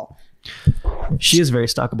stalkable. She is very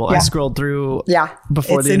stalkable. Yeah. I scrolled through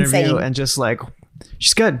before the interview insane. And just like,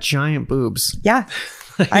 she's got giant boobs. Yeah,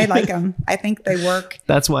 I like them. I think they work.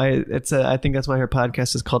 That's why I think that's why her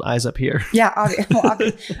podcast is called Eyes Up Here. Yeah.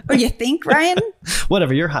 Oh, you think, Ryan?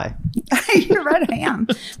 Whatever, you're high. You're right, I am.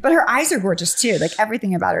 But her eyes are gorgeous too. Like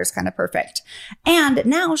everything about her is kind of perfect. And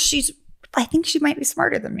now I think she might be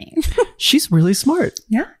smarter than me. She's really smart.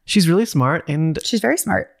 Yeah. She's really smart. And she's very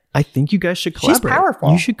smart. I think you guys should collaborate. She's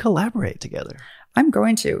powerful. You should collaborate together. I'm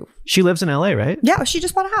going to. She lives in LA, right? Yeah. She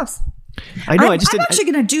just bought a house. I know. I'm actually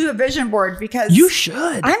going to do a vision board because you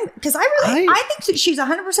should. Because I think she's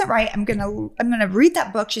 100% right. I'm going to read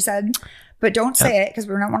that book. She said, but don't say it because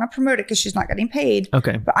we don't want to promote it because she's not getting paid.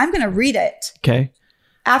 Okay. But I'm going to read it. Okay.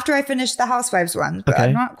 After I finish the Housewives one, but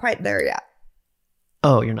I'm not quite there yet.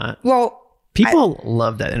 Oh, you're not? Well, people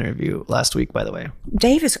loved that interview last week, by the way.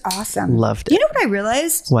 Dave is awesome. Loved it. You know what I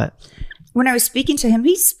realized? What? When I was speaking to him,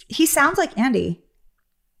 he sounds like Andy.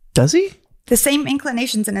 Does he? The same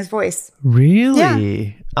inclinations in his voice. Really?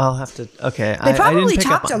 Yeah. I'll have to. Okay. They probably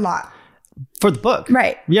talked a lot. For the book.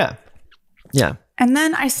 Right. Yeah. Yeah. And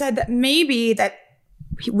then I said that maybe that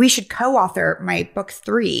we should co-author my book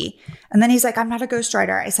 3. And then he's like, I'm not a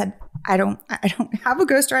ghostwriter. I said, I don't have a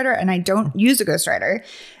ghostwriter and I don't use a ghostwriter.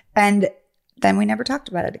 And then we never talked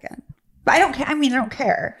about it again. But I don't care. I mean, I don't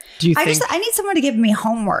care. I need someone to give me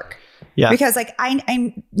homework. Yeah. Because like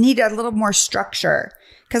I need a little more structure.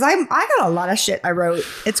 Because I got a lot of shit I wrote.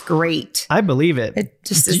 It's great. I believe it. It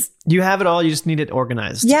just is. You have it all. You just need it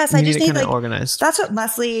organized. Yes, I just need it organized. That's what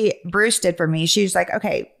Leslie Bruce did for me. She's like,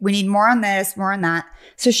 okay, we need more on this, more on that.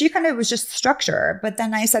 So she kind of was just structure. But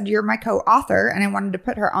then I said, you're my co-author, and I wanted to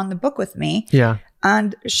put her on the book with me. Yeah.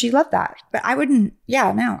 And she loved that. But I wouldn't.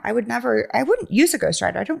 Yeah, no, I wouldn't use a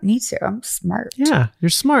ghostwriter. I don't need to. I'm smart. Yeah, you're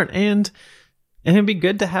smart, and it'd be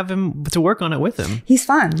good to have him to work on it with him. He's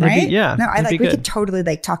fun, right? Yeah. No, we could totally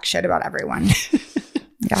like talk shit about everyone.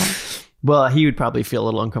 Yeah. Well, he would probably feel a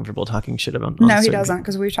little uncomfortable talking shit about. No, he doesn't,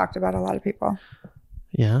 because we've talked about a lot of people.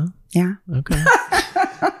 Yeah. Yeah. Okay.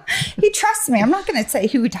 He trusts me. I'm not going to say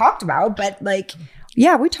who we talked about, but like,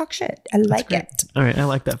 yeah, we talk shit. I like it. All right, I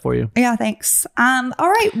like that for you. Yeah, thanks. All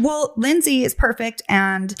right. Well, Lindsey is perfect,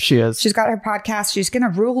 and she is. She's got her podcast. She's gonna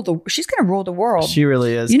rule the world. She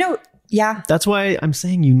really is. You know. Yeah. That's why I'm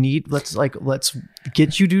saying let's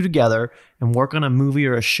get you two together and work on a movie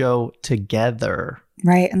or a show together.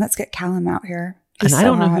 Right. And let's get Callum out here. He's I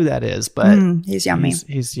don't know who that is, but he's yummy.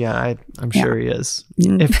 I'm sure he is.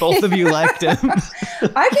 If both of you liked him.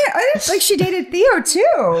 I like she dated Theo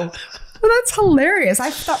too. Well, that's hilarious.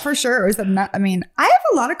 I thought for sure it was I have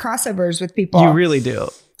a lot of crossovers with people. You really do.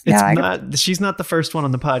 She's not the first one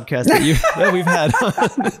on the podcast that we've had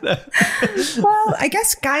on. Well, I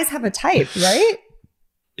guess guys have a type, right?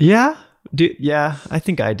 Yeah. I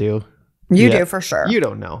think I do. You do for sure. You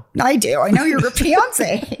don't know. I do. I know you're a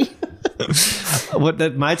fiance.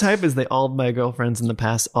 My type is my girlfriends in the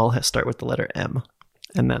past all start with the letter M.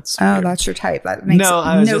 And that's weird. That's your type. That makes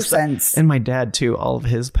no sense. And my dad too. All of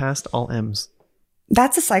his past, all M's.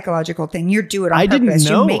 That's a psychological thing. You do it on purpose. Didn't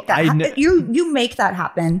know. You make that happen. You make that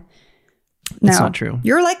happen. No, that's not true.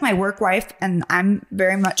 You're like my work wife, and I'm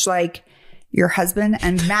very much like your husband.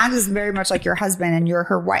 And Matt is very much like your husband, and you're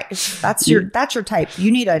her wife. That's your type.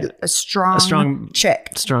 You need a strong chick.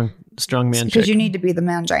 Strong man chick. Because you need to be the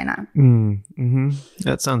mangina. Mm-hmm.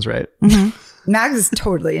 That sounds right. Mm-hmm. Mags is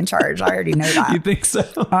totally in charge. I already know that. You think so?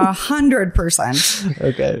 100%.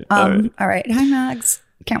 Okay. All right. Hi, Mags.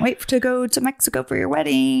 Can't wait to go to Mexico for your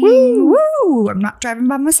wedding. Woo! I'm not driving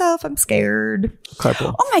by myself. I'm scared.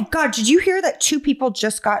 Carpool. Oh my God. Did you hear that 2 people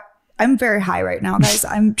just got... I'm very high right now, guys.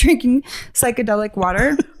 I'm drinking psychedelic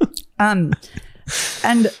water. And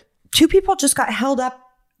 2 people just got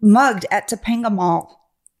mugged at Topanga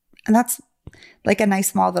Mall. And that's like a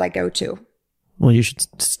nice mall that I go to. Well, you should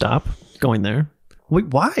stop going there. Wait,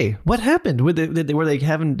 why? What happened? Did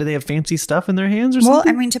they have fancy stuff in their hands or something? Well,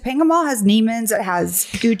 I mean, Topanga Mall has Neiman's, it has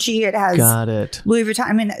Gucci, it has Louis Vuitton.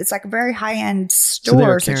 I mean, it's like a very high-end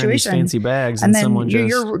store situation. Fancy bags, and then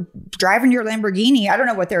you're driving your Lamborghini. I don't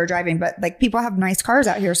know what they were driving, but like people have nice cars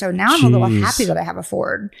out here. So now I'm a little happy that I have a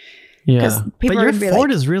Ford. Yeah, but your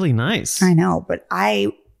Ford is really nice. I know, but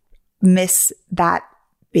I miss that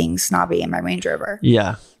being snobby in my Range Rover.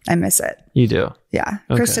 Yeah. I miss it. You do? Yeah.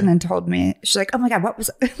 Okay. Kristen then told me, she's like, oh my God, what was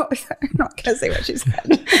that? I'm not going to say what she said.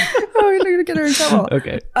 Oh, you're going to get her in trouble.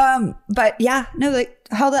 Okay. But yeah, no, like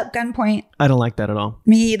held up gunpoint. I don't like that at all.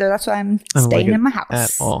 Me either. That's why I'm staying in my house.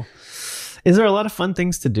 At all. Is there a lot of fun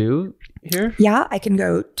things to do here? Yeah. I can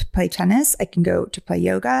go to play tennis. I can go to play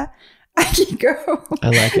yoga. I can go I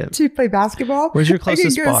like it. to play basketball. Where's your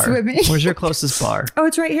closest bar? Swimming. Where's your closest bar? Oh,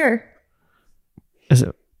 it's right here. Is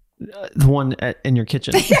it? The one in your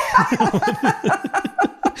kitchen.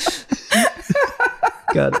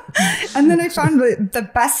 Got it. And then I found the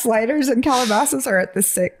best sliders in Calabasas are at the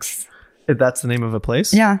 6. If that's the name of a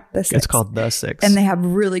place? Yeah, the 6. It's called the 6. And they have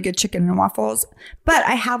really good chicken and waffles. But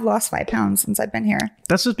I have lost 5 pounds since I've been here.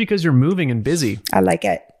 That's just because you're moving and busy. I like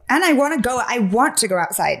it. And I want to go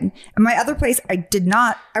outside. And my other place, I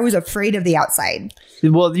was afraid of the outside.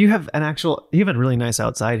 Well, you have a really nice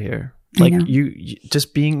outside here. Like you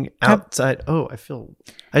just being outside. Oh, I feel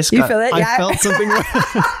it? Yeah. I felt something.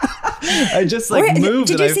 I just moved.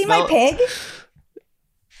 Did you see my pig?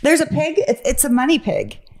 There's a pig. It's a money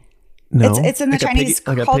pig. No, it's in the Chinese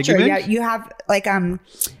culture. Yeah, you have like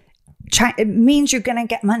it means you're gonna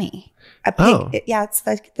get money. A pig. Oh. It's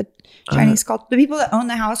like the Chinese culture. The people that own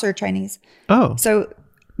the house are Chinese. Oh, so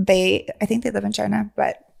I think they live in China,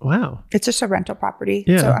 but. Wow. It's just a rental property.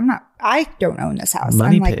 Yeah. So I don't own this house.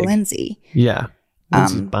 Money I'm like pig. Lindsey. Yeah.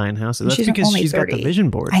 Lindsey's buying houses. That's because she's 30. Got the vision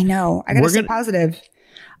board. I know. I got to stay positive.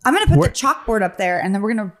 I'm going to put the chalkboard up there and then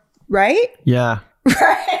we're going to, right? Yeah.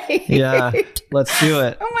 Right. Yeah. Let's do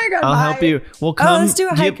it. Oh my God. I'll help you. Well, come. Let's do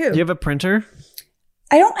a haiku. Do you have a printer?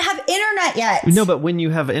 I don't have internet yet. No, but when you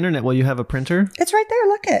have internet, will you have a printer? It's right there.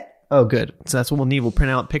 Look it. Oh, good. So that's what we'll need. We'll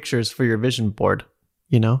print out pictures for your vision board.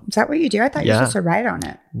 You know? Is that what you do? I thought you were supposed to write on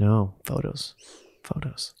it. No, photos.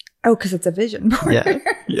 Oh, because it's a vision board.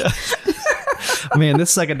 Yeah. Man,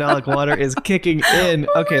 this psychedelic water is kicking in.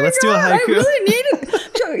 Okay, let's do a haiku. I really need it.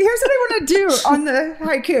 So here's what I want to do on the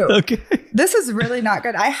haiku. Okay. This is really not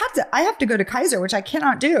good. I have to go to Kaiser, which I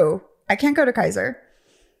cannot do. I can't go to Kaiser.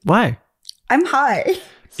 Why? I'm high.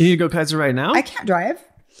 You need to go Kaiser right now? I can't drive.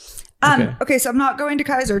 Okay, so I'm not going to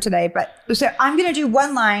Kaiser today, but so I'm going to do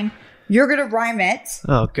one line. You're going to rhyme it.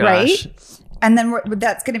 Oh, gosh. Right? And then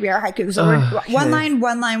that's going to be our haiku. So we're one line.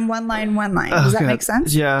 Does that make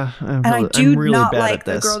sense? Yeah. I do really not like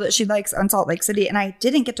the girl that she likes on Salt Lake City. And I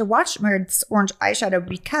didn't get to watch Meredith's Orange Eyeshadow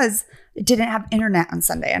because it didn't have internet on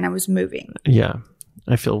Sunday and I was moving. Yeah.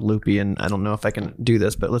 I feel loopy and I don't know if I can do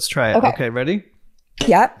this, but let's try it. Okay, ready?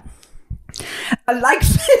 Yep. I like...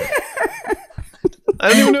 I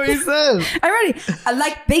don't even know what you said. I'm ready. I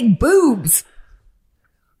like big boobs.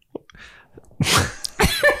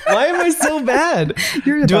 Why am I so bad?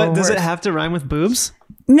 Does it have to rhyme with boobs?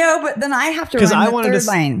 No, but then I have to rhyme the third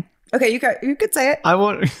line. Okay, you could say it. I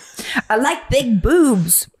like big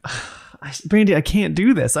boobs. Brandy, I can't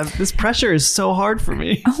do this. This pressure is so hard for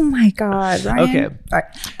me. Oh my God, Ryan. Okay. All right.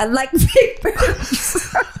 I like big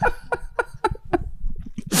boobs.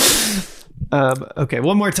 Okay,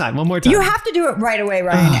 one more time. You have to do it right away,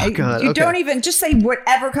 Ryan. Oh, God. You don't even just say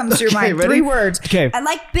whatever comes to your mind. Ready? 3 words. Okay. I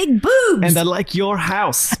like big boobs. And I like your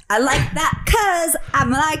house. I like that because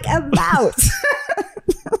I'm like a mouse.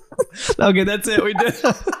 Okay, that's it. We did.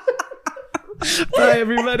 Bye,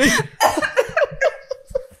 everybody.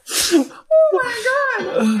 Oh my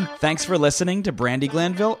God. Thanks for listening to Brandi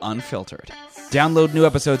Glanville Unfiltered. Download new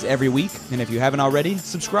episodes every week, and if you haven't already,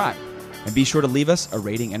 subscribe. And be sure to leave us a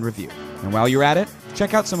rating and review. And while you're at it,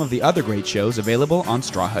 check out some of the other great shows available on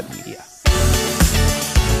Straw Hut Media.